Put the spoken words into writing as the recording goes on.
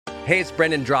Hey, it's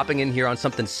Brendan dropping in here on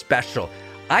something special.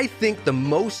 I think the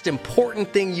most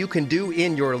important thing you can do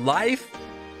in your life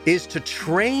is to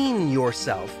train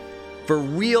yourself for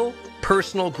real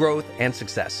personal growth and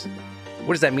success.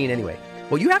 What does that mean anyway?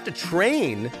 Well, you have to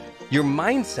train your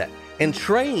mindset and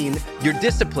train your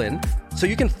discipline so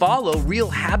you can follow real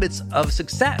habits of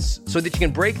success, so that you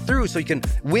can break through, so you can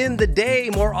win the day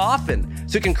more often,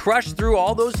 so you can crush through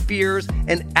all those fears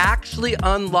and actually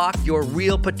unlock your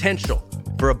real potential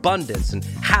for abundance and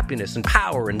happiness and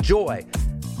power and joy.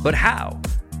 But how?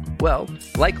 Well,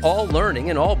 like all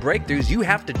learning and all breakthroughs, you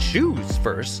have to choose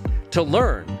first to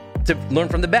learn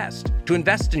from the best, to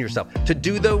invest in yourself, to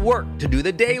do the work, to do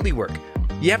the daily work.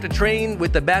 You have to train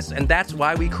with the best, and that's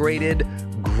why we created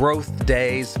Growth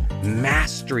Day's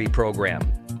Mastery Program.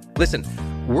 Listen,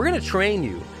 we're going to train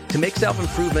you to make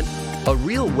self-improvement a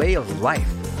real way of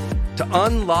life, to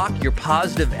unlock your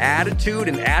positive attitude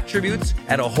and attributes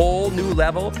at a whole new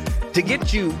level, to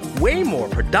get you way more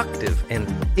productive and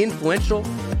influential,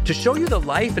 to show you the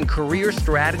life and career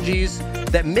strategies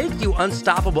that make you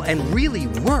unstoppable and really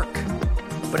work.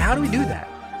 But how do we do that?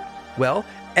 Well,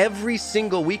 every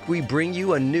single week we bring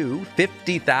you a new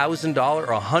 $50,000 or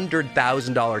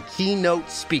 $100,000 keynote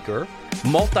speaker,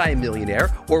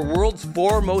 multimillionaire, or world's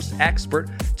foremost expert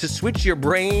to switch your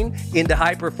brain into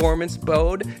high performance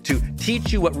mode, to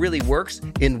teach you what really works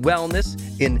in wellness,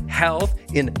 in health,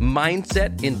 in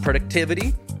mindset, in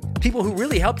productivity. People who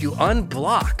really help you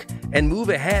unblock and move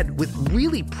ahead with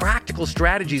really practical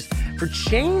strategies for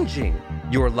changing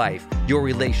your life, your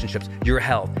relationships, your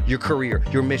health, your career,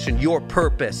 your mission, your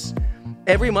purpose.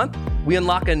 Every month, we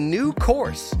unlock a new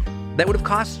course that would have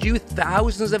cost you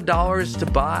thousands of dollars to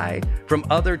buy from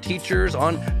other teachers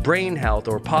on brain health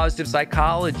or positive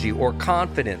psychology or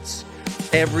confidence.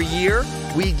 Every year,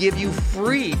 we give you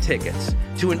free tickets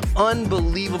to an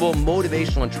unbelievable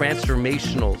motivational and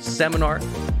transformational seminar.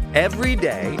 Every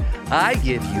day, I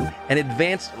give you an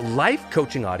advanced life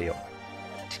coaching audio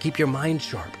to keep your mind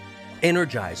sharp,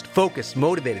 energized, focused,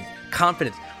 motivated,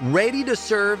 confident, ready to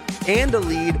serve and to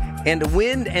lead and to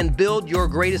win and build your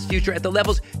greatest future at the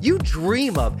levels you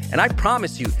dream of. And I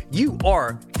promise you, you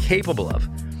are capable of.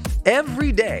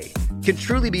 Every day can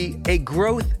truly be a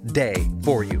growth day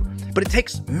for you. But it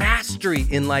takes mastery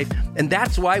in life, and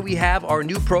that's why we have our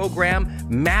new program,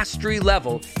 Mastery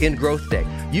Level in Growth Day.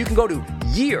 You can go to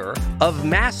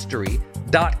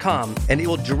yearofmastery.com, and it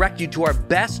will direct you to our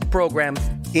best program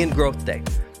in Growth Day.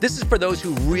 This is for those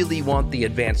who really want the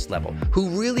advanced level, who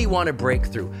really want to break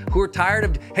through, who are tired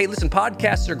of, hey, listen,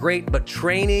 podcasts are great, but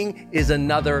training is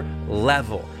another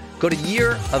level. Go to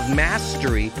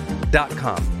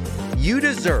yearofmastery.com. You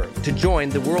deserve to join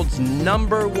the world's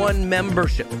 #1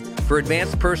 membership for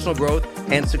advanced personal growth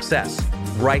and success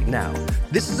right now.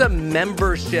 This is a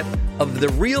membership of the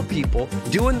real people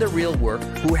doing the real work,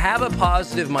 who have a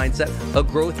positive mindset, a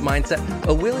growth mindset,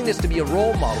 a willingness to be a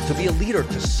role model, to be a leader,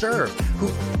 to serve, who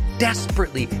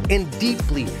desperately and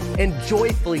deeply and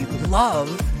joyfully love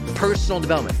personal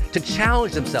development, to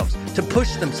challenge themselves, to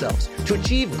push themselves, to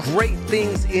achieve great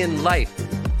things in life.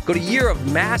 Go to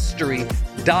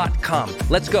yearofmastery.com.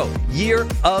 Let's go.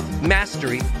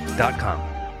 yearofmastery.com.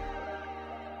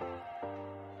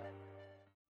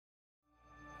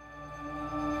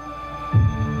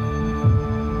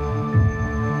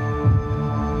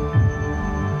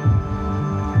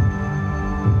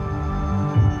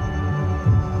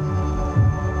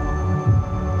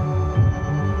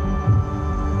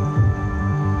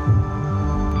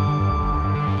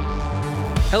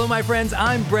 Hello, my friends.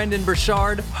 I'm Brendon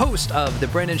Burchard, host of The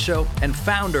Brendan Show and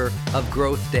founder of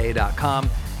GrowthDay.com,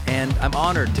 and I'm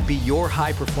honored to be your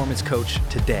high-performance coach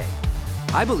today.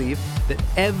 I believe that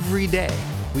every day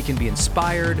we can be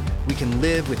inspired, we can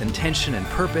live with intention and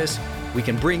purpose, we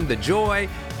can bring the joy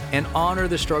and honor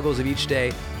the struggles of each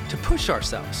day to push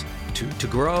ourselves, to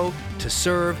grow, to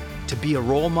serve, to be a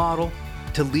role model,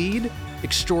 to lead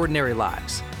extraordinary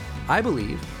lives. I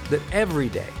believe that every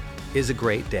day is a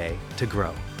great day to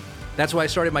grow. That's why I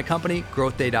started my company,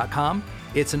 GrowthDay.com.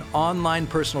 It's an online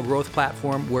personal growth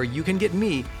platform where you can get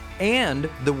me and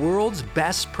the world's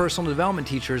best personal development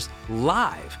teachers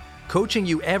live, coaching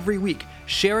you every week,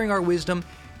 sharing our wisdom,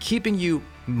 keeping you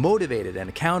motivated and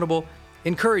accountable,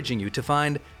 encouraging you to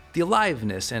find the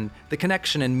aliveness and the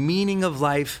connection and meaning of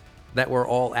life that we're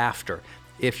all after.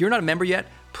 If you're not a member yet,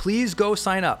 please go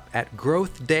sign up at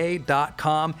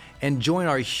GrowthDay.com and join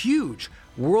our huge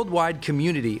worldwide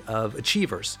community of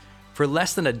achievers. For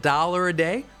less than $1 a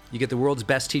day, you get the world's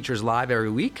best teachers live every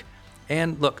week.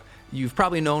 And look, you've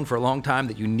probably known for a long time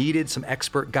that you needed some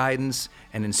expert guidance,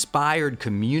 an inspired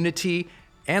community,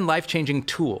 and life-changing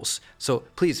tools. So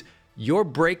please Your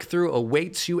breakthrough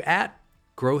awaits you at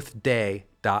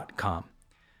growthday.com.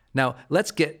 Now,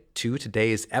 let's get to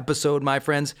today's episode, my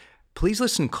friends. Please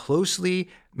listen closely.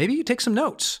 Maybe you take some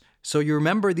notes so you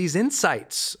remember these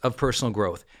insights of personal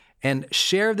growth. And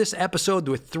share this episode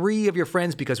with 3 of your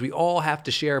friends, because we all have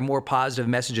to share more positive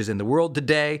messages in the world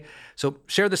today. So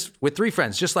share this with 3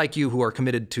 friends just like you who are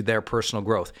committed to their personal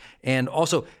growth. And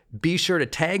also be sure to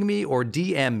tag me or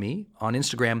DM me on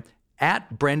Instagram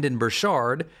at Brendan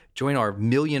Burchard. Join our 1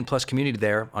 million+ community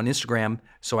there on Instagram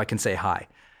so I can say hi.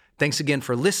 Thanks again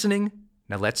for listening.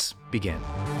 Now let's begin.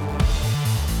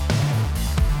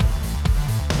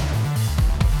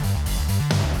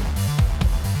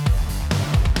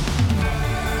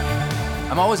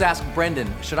 I'm always asked, Brendan,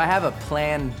 should I have a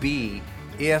plan B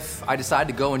if I decide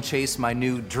to go and chase my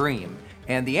new dream?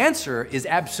 And the answer is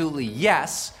absolutely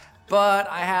yes, but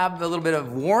I have a little bit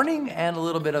of warning and a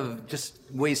little bit of just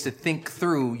ways to think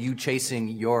through you chasing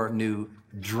your new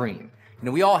dream. You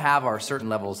know, we all have our certain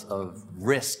levels of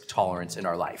risk tolerance in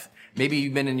our life. Maybe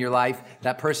you've been in your life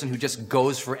that person who just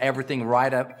goes for everything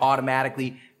right up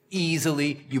automatically,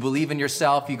 easily. You believe in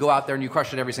yourself. You go out there and you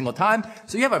crush it every single time.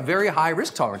 So you have a very high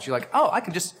risk tolerance. You're like, oh, I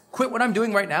can just quit what I'm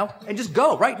doing right now and just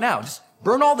go right now. Just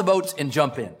burn all the boats and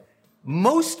jump in.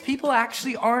 Most people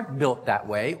actually aren't built that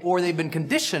way, or they've been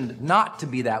conditioned not to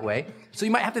be that way. So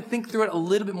you might have to think through it a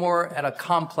little bit more at a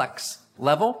complex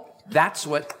level. That's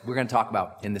what we're going to talk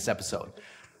about in this episode.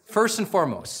 First and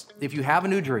foremost, if you have a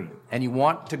new dream and you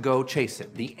want to go chase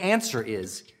it, the answer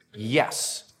is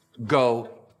yes,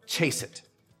 go chase it.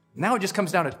 Now it just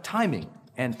comes down to timing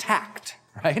and tact,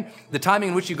 right? The timing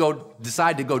in which you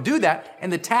decide to go do that,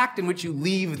 and the tact in which you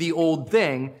leave the old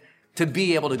thing to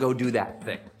be able to go do that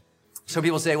thing. So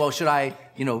people say, well, should I,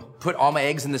 put all my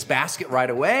eggs in this basket right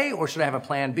away, or should I have a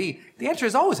plan B? The answer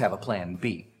is always have a plan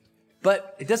B.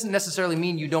 But it doesn't necessarily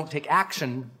mean you don't take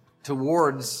action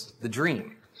towards the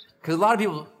dream. Because a lot of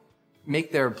people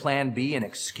make their plan B an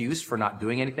excuse for not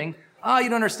doing anything. Oh, you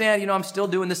don't understand, I'm still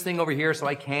doing this thing over here, so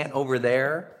I can't over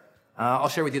there. I'll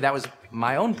share with you, that was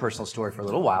my own personal story for a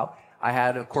little while. I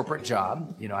had a corporate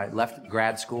job. I left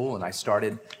grad school and I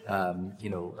started,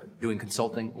 doing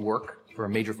consulting work for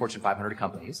major Fortune 500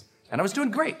 companies. And I was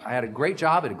doing great. I had a great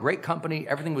job at a great company.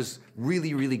 Everything was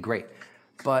really, really great.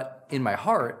 But in my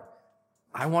heart,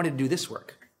 I wanted to do this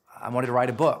work. I wanted to write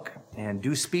a book and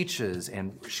do speeches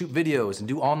and shoot videos and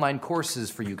do online courses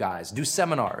for you guys, do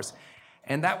seminars.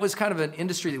 And that was kind of an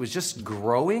industry that was just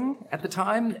growing at the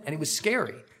time, and it was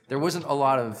scary. There wasn't a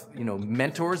lot of,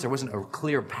 mentors. There wasn't a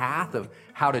clear path of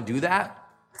how to do that.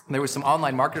 There was some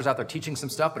online marketers out there teaching some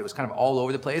stuff, but it was kind of all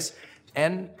over the place.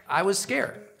 And I was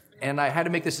scared. And I had to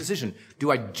make this decision.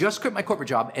 Do I just quit my corporate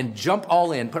job and jump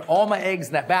all in, put all my eggs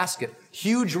in that basket,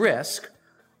 huge risk,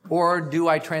 or do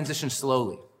I transition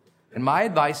slowly? And my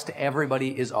advice to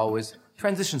everybody is always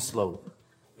transition slowly.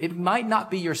 It might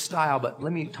not be your style, but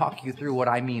let me talk you through what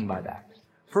I mean by that.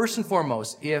 First and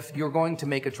foremost, if you're going to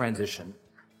make a transition,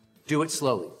 do it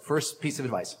slowly. First piece of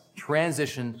advice,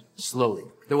 transition slowly.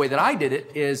 The way that I did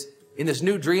it is, in this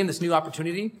new dream, this new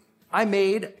opportunity, I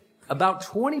made about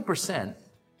 20%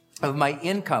 of my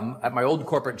income at my old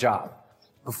corporate job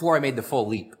before I made the full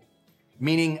leap.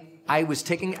 Meaning I was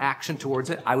taking action towards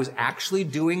it. I was actually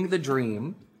doing the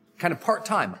dream kind of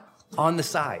part-time on the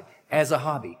side as a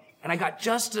hobby. And I got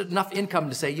just enough income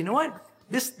to say, you know what?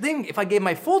 This thing, if I gave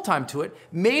my full time to it,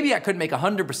 maybe I couldn't make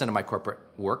 100% of my corporate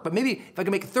work, but maybe if I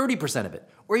could make 30% of it,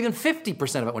 or even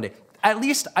 50% of it one day, at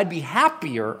least I'd be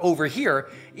happier over here.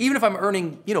 Even if I'm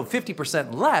earning,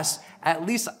 50% less, at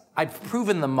least I've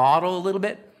proven the model a little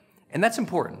bit. And that's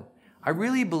important. I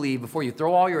really believe before you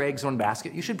throw all your eggs in one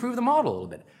basket, you should prove the model a little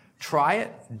bit. Try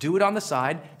it, do it on the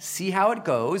side, see how it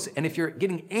goes. And if you're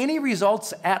getting any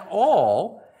results at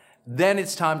all, then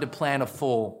it's time to plan a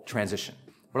full transition.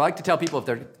 What I like to tell people if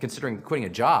they're considering quitting a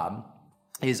job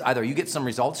is either you get some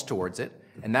results towards it,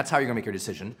 and that's how you're gonna make your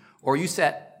decision, or you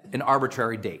set an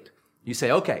arbitrary date. You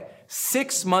say, okay,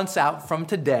 6 months out from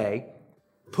today,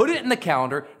 put it in the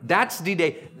calendar, that's the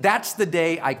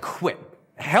day I quit.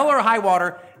 Hell or high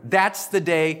water, that's the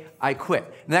day I quit.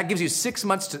 And that gives you 6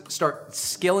 months to start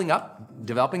skilling up,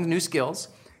 developing new skills,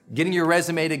 getting your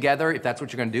resume together, if that's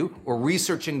what you're gonna do, or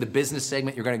researching the business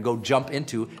segment you're gonna go jump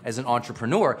into as an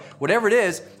entrepreneur. Whatever it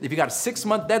is, if you got a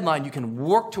 6-month deadline, you can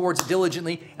work towards it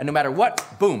diligently, and no matter what,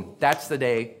 boom, that's the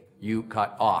day you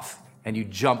cut off and you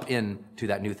jump into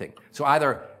that new thing. So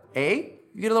either A,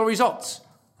 you get a little results,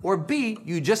 or B,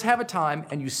 you just have a time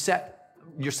and you set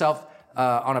yourself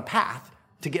on a path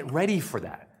to get ready for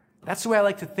that. That's the way I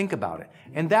like to think about it.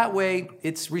 And that way,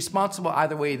 it's responsible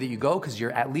either way that you go, because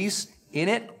you're at least in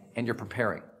it and you're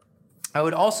preparing. I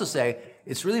would also say,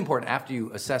 it's really important after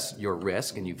you assess your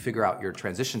risk and you figure out your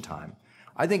transition time.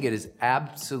 I think it is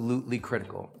absolutely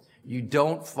critical you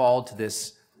don't fall to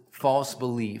this false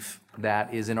belief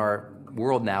that is in our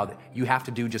world now that you have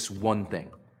to do just one thing.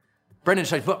 Brendan,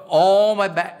 should I put all my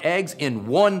eggs in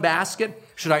one basket?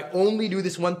 Should I only do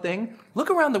this one thing? Look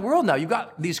around the world now. You've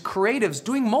got these creatives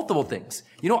doing multiple things.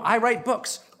 You know, I write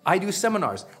books. I do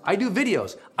seminars. I do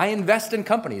videos. I invest in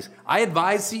companies. I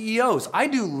advise CEOs. I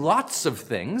do lots of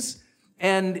things.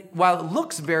 And while it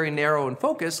looks very narrow and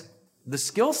focused, the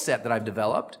skill set that I've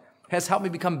developed has helped me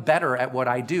become better at what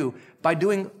I do by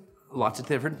doing lots of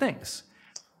different things.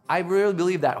 I really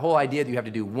believe that whole idea that you have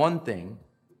to do one thing,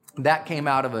 that came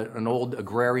out of an old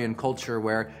agrarian culture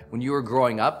where when you were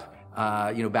growing up,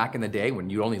 back in the day when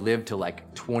you only lived till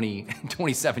like 20,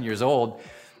 27 years old,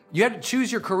 you had to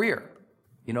choose your career.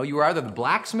 You know, you were either the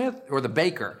blacksmith or the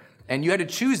baker, and you had to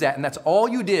choose that, and that's all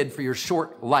you did for your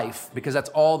short life because that's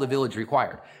all the village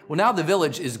required. Well, now the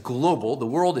village is global, the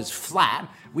world is flat,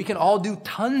 we can all do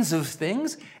tons of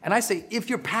things, and I say, if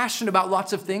you're passionate about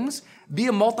lots of things, be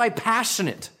a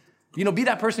multi-passionate. You know, be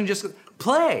that person who just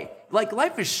play. Like,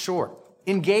 life is short.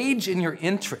 Engage in your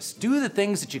interests. Do the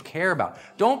things that you care about.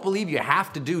 Don't believe you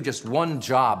have to do just one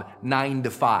job, 9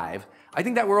 to 5. I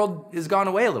think that world has gone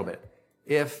away a little bit.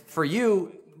 If for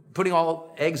you, putting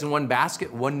all eggs in one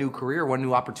basket, one new career, one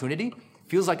new opportunity,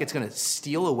 feels like it's gonna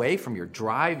steal away from your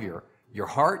drive, your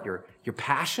heart, your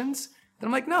passions, then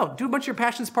I'm like, no, do a bunch of your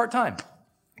passions part-time.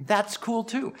 That's cool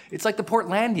too. It's like the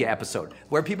Portlandia episode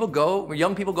where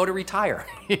young people go to retire,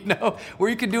 where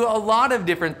you can do a lot of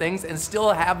different things and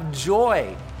still have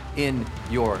joy in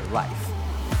your life.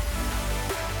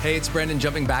 Hey, it's Brendan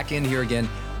jumping back in here again.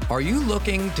 Are you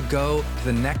looking to go to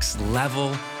the next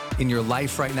level in your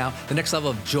life right now? The next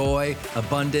level of joy,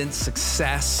 abundance,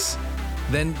 success?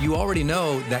 Then you already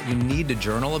know that you need to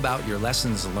journal about your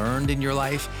lessons learned in your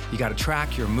life. You got to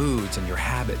track your moods and your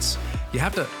habits. You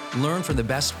have to learn from the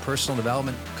best personal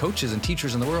development coaches and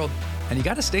teachers in the world, and you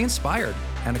got to stay inspired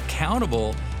and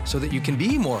accountable so that you can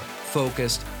be more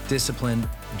focused, disciplined,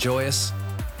 joyous,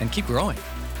 and keep growing.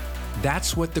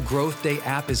 That's what the Growth Day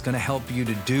app is going to help you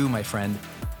to do, my friend.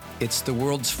 It's the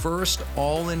world's first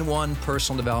all-in-one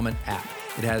personal development app.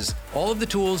 It has all of the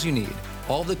tools you need,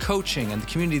 all the coaching and the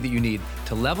community that you need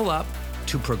to level up,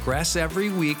 to progress every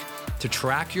week, to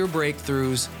track your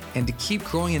breakthroughs, and to keep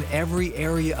growing in every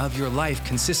area of your life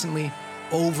consistently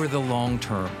over the long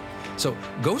term. So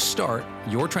go start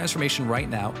your transformation right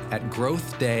now at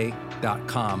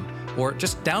growthday.com, or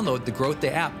just download the Growth Day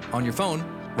app on your phone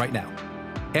right now.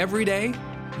 Every day,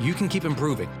 you can keep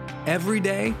improving. Every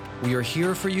day, we are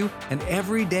here for you, and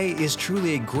every day is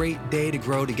truly a great day to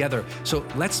grow together. So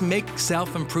let's make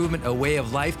self-improvement a way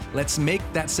of life. Let's make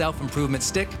that self-improvement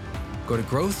stick. Go to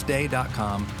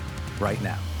growthday.com right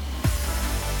now.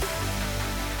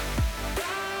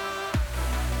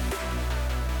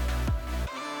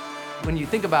 When you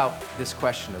think about this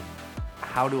question of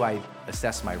how do I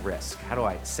assess my risk? How do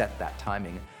I set that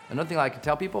timing? Another thing I can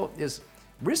tell people is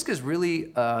risk is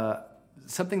really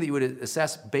something that you would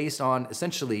assess based on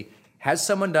essentially, has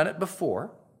someone done it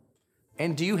before?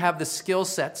 And do you have the skill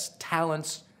sets,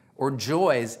 talents, or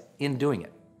joys in doing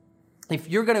it? If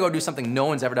you're gonna go do something no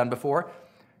one's ever done before,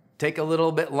 take a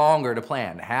little bit longer to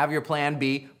plan. Have your plan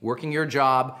be working your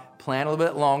job, plan a little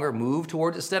bit longer, move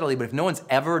towards it steadily. But if no one's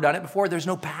ever done it before, there's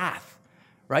no path,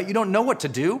 right? You don't know what to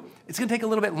do. It's gonna take a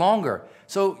little bit longer.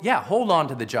 So yeah, hold on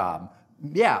to the job.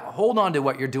 Yeah, hold on to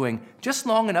what you're doing just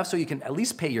long enough so you can at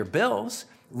least pay your bills,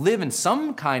 live in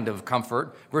some kind of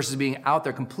comfort versus being out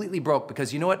there completely broke,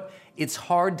 because you know what? It's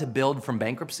hard to build from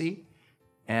bankruptcy,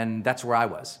 and that's where I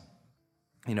was.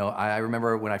 You know, I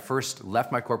remember when I first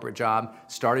left my corporate job,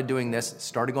 started doing this,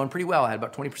 started going pretty well. I had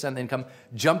about 20% of the income,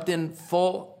 jumped in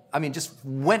just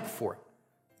went for it,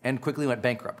 and quickly went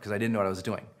bankrupt because I didn't know what I was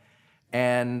doing.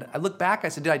 And I look back, I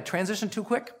said, did I transition too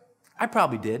quick? I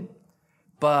probably did,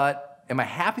 but am I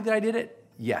happy that I did it?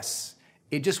 Yes.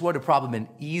 It just would have probably been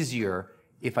easier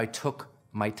if I took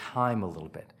my time a little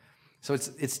bit. So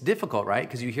it's difficult, right?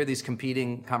 Because you hear these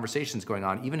competing conversations going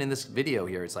on. Even in this video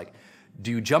here, it's like, do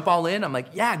you jump all in? I'm like,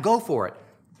 yeah, go for it,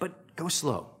 but go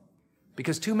slow.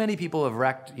 Because too many people have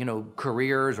wrecked,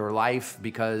 careers or life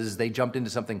because they jumped into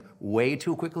something way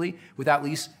too quickly without at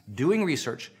least doing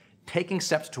research, taking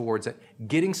steps towards it,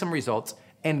 getting some results,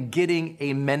 and getting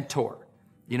a mentor.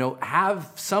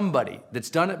 Have somebody that's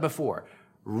done it before,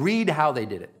 read how they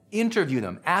did it, interview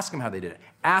them, ask them how they did it,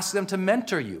 ask them to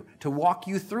mentor you, to walk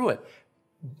you through it.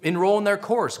 enroll in their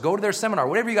course, go to their seminar,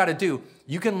 whatever you got to do.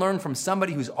 You can learn from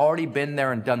somebody who's already been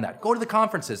there and done that. Go to the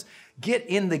conferences. Get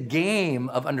in the game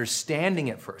of understanding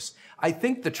it first. I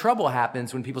think the trouble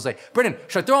happens when people say, Brendan,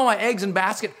 should I throw all my eggs in a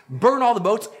basket, burn all the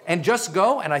boats, and just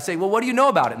go? And I say, well, what do you know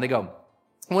about it? And they go,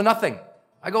 well, nothing.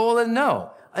 I go, well, then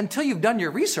no. Until you've done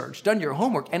your research, done your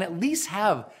homework, and at least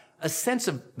have a sense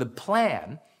of the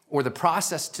plan or the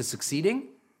process to succeeding,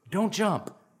 don't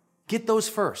jump. Get those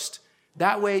first.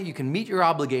 That way you can meet your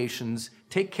obligations,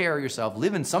 take care of yourself,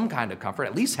 live in some kind of comfort,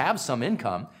 at least have some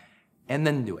income, and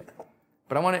then do it.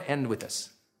 But I want to end with this.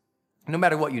 No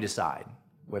matter what you decide,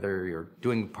 whether you're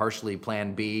doing partially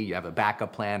plan B, you have a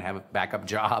backup plan, have a backup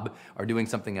job, or doing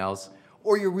something else,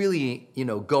 or you're really,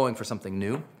 going for something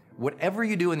new, whatever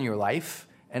you do in your life,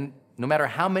 and no matter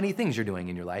how many things you're doing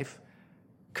in your life,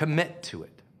 commit to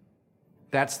it.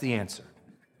 That's the answer.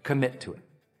 Commit to it.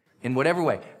 In whatever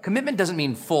way. Commitment doesn't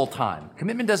mean full time.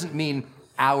 Commitment doesn't mean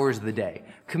hours of the day.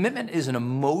 Commitment is an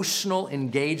emotional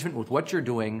engagement with what you're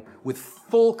doing with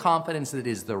full confidence that it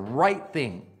is the right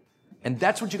thing. And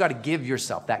that's what you got to give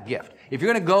yourself, that gift. If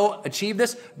you're going to go achieve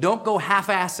this, don't go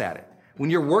half-ass at it. When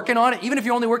you're working on it, even if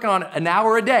you're only working on it an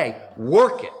hour a day,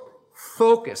 work it.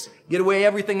 Focus. Get away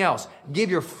everything else. Give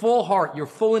your full heart, your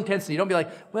full intensity. Don't be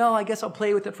like, well, I guess I'll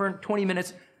play with it for 20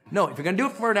 minutes. No, if you're going to do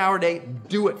it for an hour a day,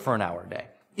 do it for an hour a day.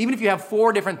 Even if you have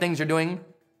 4 different things you're doing,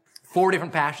 4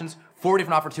 different passions, 4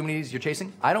 different opportunities you're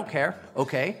chasing, I don't care,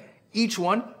 okay? Each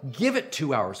one, give it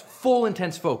 2 hours, full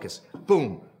intense focus.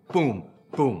 Boom, boom,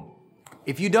 boom.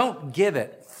 If you don't give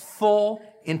it full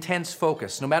intense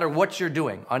focus, no matter what you're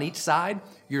doing on each side,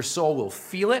 your soul will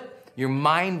feel it, your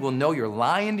mind will know you're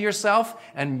lying to yourself,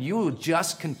 and you will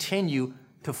just continue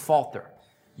to falter.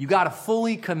 You gotta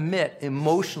fully commit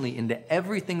emotionally into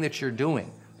everything that you're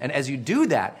doing. And as you do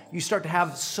that, you start to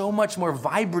have so much more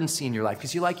vibrancy in your life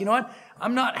because you're like, you know what?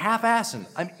 I'm not half-assing.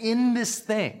 I'm in this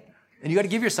thing. And you got to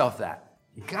give yourself that.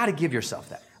 You got to give yourself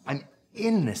that. I'm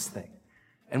in this thing.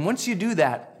 And once you do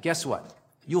that, guess what?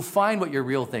 You'll find what your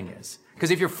real thing is. Because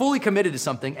if you're fully committed to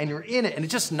something and you're in it and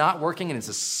it's just not working and it's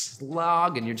a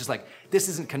slog and you're just like, this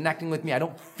isn't connecting with me, I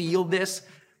don't feel this,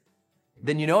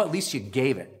 then at least you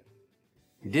gave it.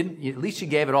 At least you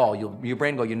gave it all. Your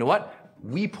brain will go, you know what?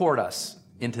 We poured us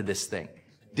into this thing.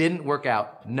 Didn't work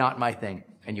out, not my thing,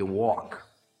 and you walk.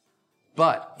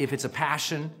 But if it's a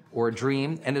passion or a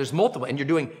dream, and there's multiple, and you're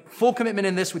doing full commitment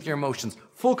in this with your emotions,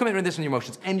 full commitment in this with your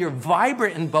emotions, and you're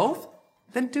vibrant in both,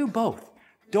 then do both.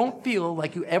 Don't feel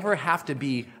like you ever have to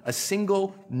be a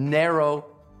single, narrow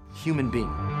human being.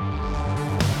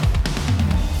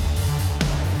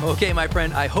 Okay, my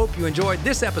friend, I hope you enjoyed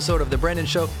this episode of The Brendan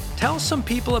Show. Tell some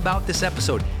people about this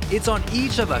episode. It's on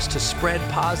each of us to spread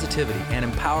positivity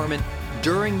and empowerment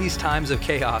during these times of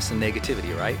chaos and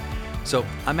negativity, right? So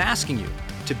I'm asking you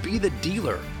to be the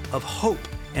dealer of hope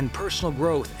and personal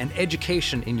growth and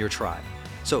education in your tribe.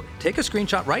 So take a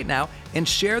screenshot right now and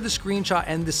share the screenshot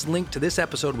and this link to this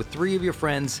episode with 3 of your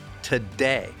friends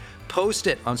today. Post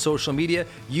it on social media.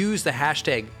 Use the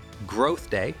hashtag Growth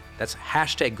Day. That's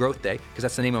hashtag Growth Day because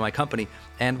that's the name of my company.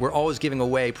 And we're always giving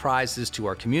away prizes to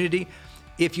our community.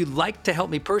 If you'd like to help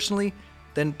me personally,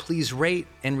 then please rate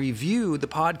and review the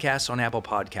podcast on Apple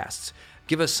Podcasts.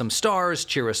 Give us some stars,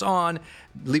 cheer us on,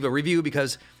 leave a review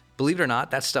because believe it or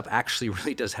not, that stuff actually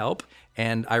really does help.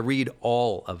 And I read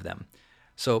all of them.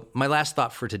 So my last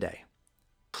thought for today,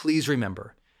 please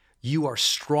remember, you are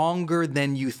stronger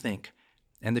than you think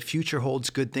and the future holds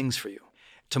good things for you.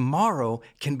 Tomorrow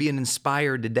can be an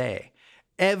inspired day.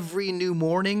 Every new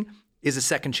morning is a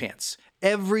second chance.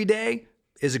 Every day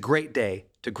is a great day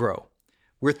to grow.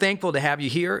 We're thankful to have you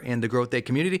here in the Growth Day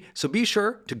community, so be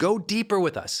sure to go deeper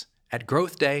with us at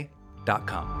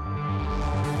growthday.com.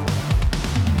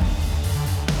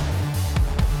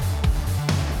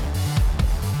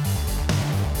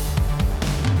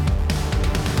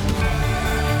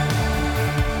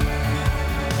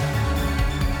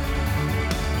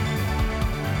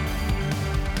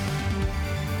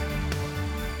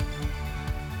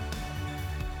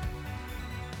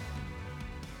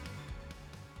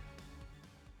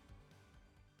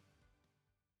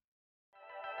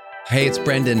 Hey, it's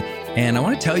Brendan, and I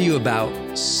want to tell you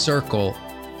about Circle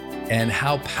and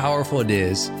how powerful it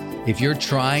is if you're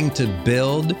trying to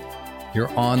build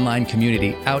your online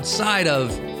community outside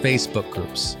of Facebook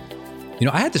groups.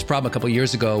 I had this problem a couple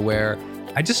years ago where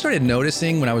I just started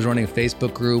noticing when I was running a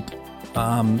Facebook group,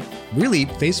 really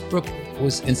Facebook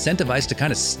was incentivized to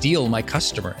kind of steal my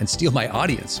customer and steal my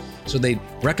audience. So they'd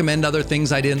recommend other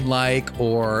things I didn't like,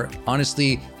 or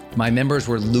honestly, my members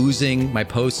were losing my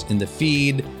posts in the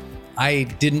feed. I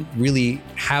didn't really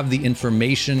have the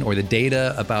information or the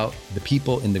data about the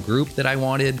people in the group that I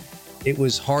wanted. It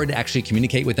was hard to actually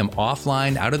communicate with them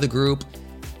offline, out of the group.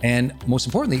 And most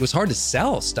importantly, it was hard to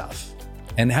sell stuff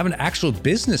and have an actual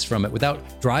business from it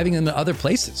without driving them to other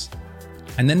places.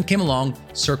 And then came along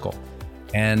Circle.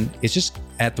 And it's just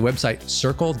at the website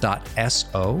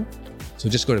circle.so. So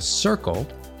just go to circle.so.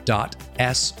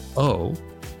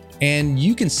 And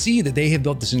you can see that they have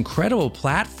built this incredible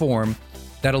platform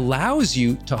that allows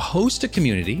you to host a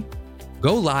community,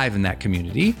 go live in that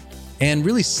community, and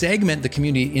really segment the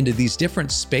community into these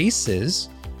different spaces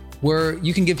where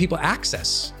you can give people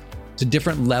access to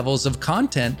different levels of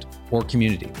content or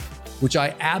community, which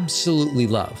I absolutely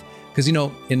love. Because,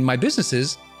 in my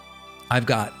businesses, I've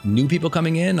got new people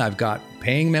coming in, I've got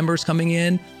paying members coming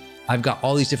in, I've got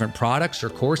all these different products or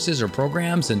courses or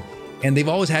programs, and they've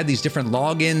always had these different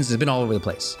logins. They've been all over the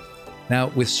place. Now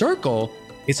with Circle,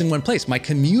 it's in one place. My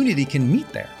community can meet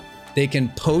there. They can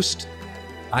post,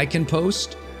 I can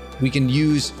post. We can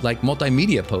use like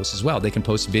multimedia posts as well. They can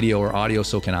post video or audio,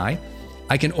 so can I.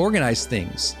 I can organize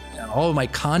things, all of my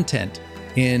content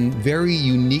in very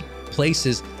unique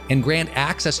places and grant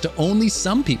access to only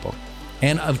some people.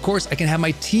 And of course, I can have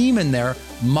my team in there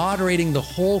moderating the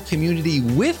whole community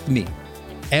with me.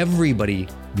 Everybody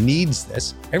needs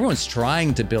this. Everyone's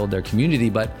trying to build their community,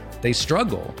 but they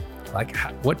struggle. Like,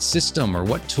 what system or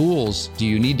what tools do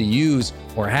you need to use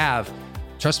or have?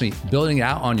 Trust me, building it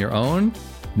out on your own,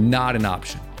 not an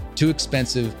option. Too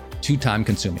expensive, too time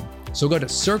consuming. So go to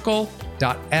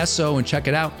circle.so and check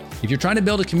it out. If you're trying to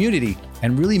build a community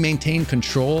and really maintain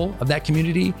control of that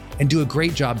community and do a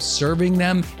great job serving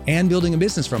them and building a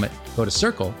business from it, go to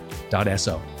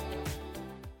circle.so.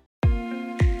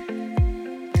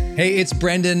 Hey, it's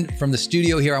Brendan from the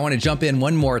studio here. I want to jump in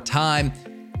one more time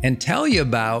and tell you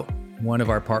about one of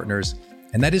our partners,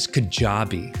 and that is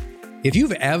Kajabi. If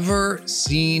you've ever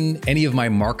seen any of my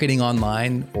marketing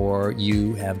online, or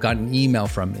you have gotten an email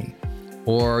from me,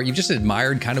 or you've just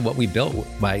admired kind of what we built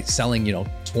by selling,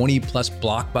 20 plus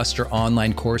blockbuster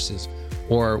online courses,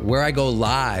 or where I go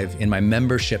live in my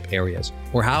membership areas,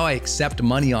 or how I accept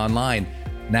money online,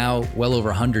 now well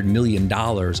over $100 million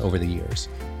over the years.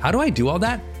 How do I do all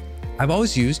that? I've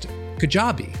always used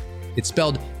Kajabi. It's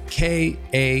spelled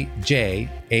Kajabi.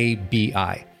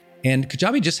 And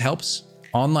Kajabi just helps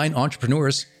online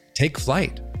entrepreneurs take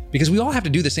flight, because we all have to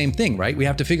do the same thing, right? We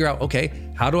have to figure out, okay,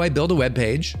 how do I build a web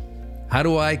page? How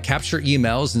do I capture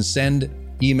emails and send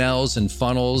emails and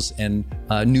funnels and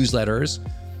newsletters?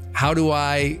 How do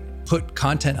I put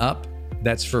content up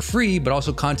that's for free, but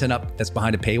also content up that's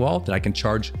behind a paywall that I can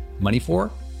charge money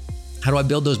for? How do I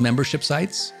build those membership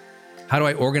sites? How do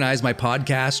I organize my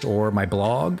podcast or my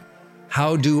blog?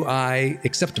 How do I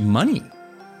accept money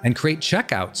and create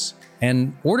checkouts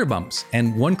and order bumps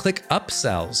and one-click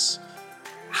upsells?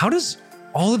 How does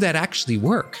all of that actually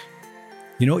work?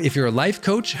 If you're a life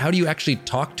coach, how do you actually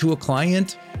talk to a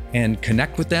client and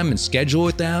connect with them and schedule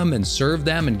with them and serve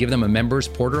them and give them a members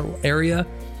portal area?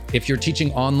 If you're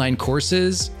teaching online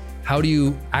courses, how do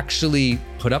you actually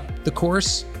put up the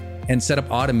course and set up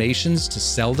automations to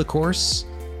sell the course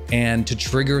and to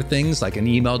trigger things like an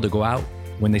email to go out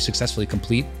when they successfully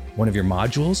complete one of your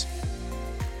modules?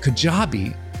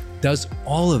 Kajabi does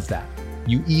all of that.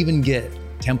 You even get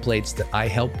templates that I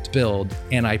helped build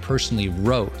and I personally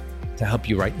wrote to help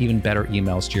you write even better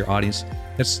emails to your audience.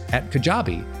 That's at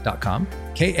kajabi.com,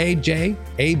 Kajabi.com.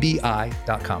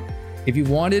 If you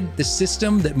wanted the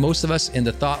system that most of us in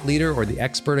the thought leader or the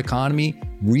expert economy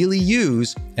really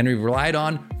use and we've relied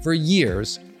on for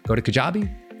years, go to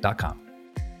kajabi.com.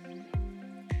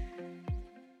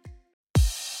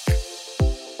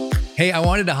 Hey, I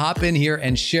wanted to hop in here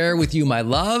and share with you my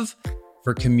love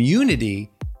for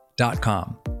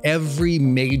community.com. Every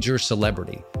major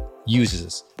celebrity uses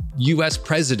this. US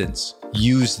presidents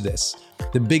use this.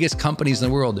 The biggest companies in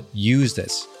the world use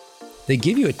this. They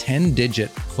give you a 10-digit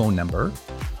phone number,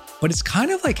 but it's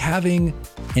kind of like having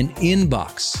an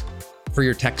inbox for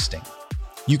your texting.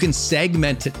 You can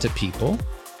segment it to people,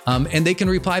 and they can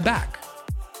reply back.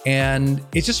 And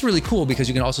it's just really cool because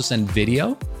you can also send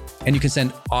video and you can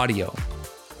send audio.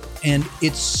 And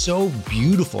it's so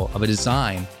beautiful of a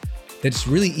design that it's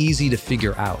really easy to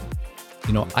figure out.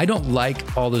 I don't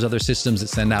like all those other systems that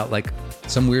send out like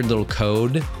some weird little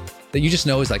code that you just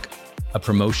know is like a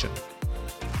promotion.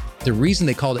 The reason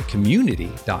they called it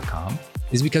community.com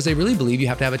is because they really believe you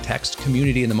have to have a text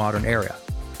community in the modern era.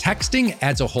 Texting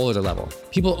adds a whole other level.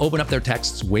 People open up their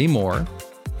texts way more.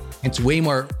 It's way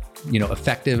more,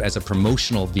 effective as a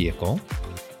promotional vehicle.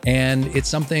 And it's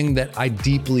something that I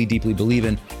deeply, deeply believe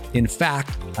in. In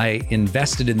fact, I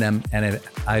invested in them and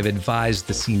I've advised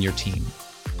the senior team.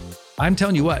 I'm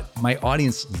telling you what, my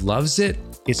audience loves it.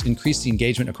 It's increased the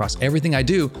engagement across everything I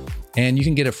do. And you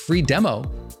can get a free demo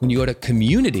when you go to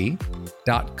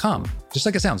community.com. Just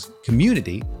like it sounds,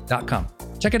 community.com.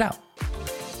 Check it out.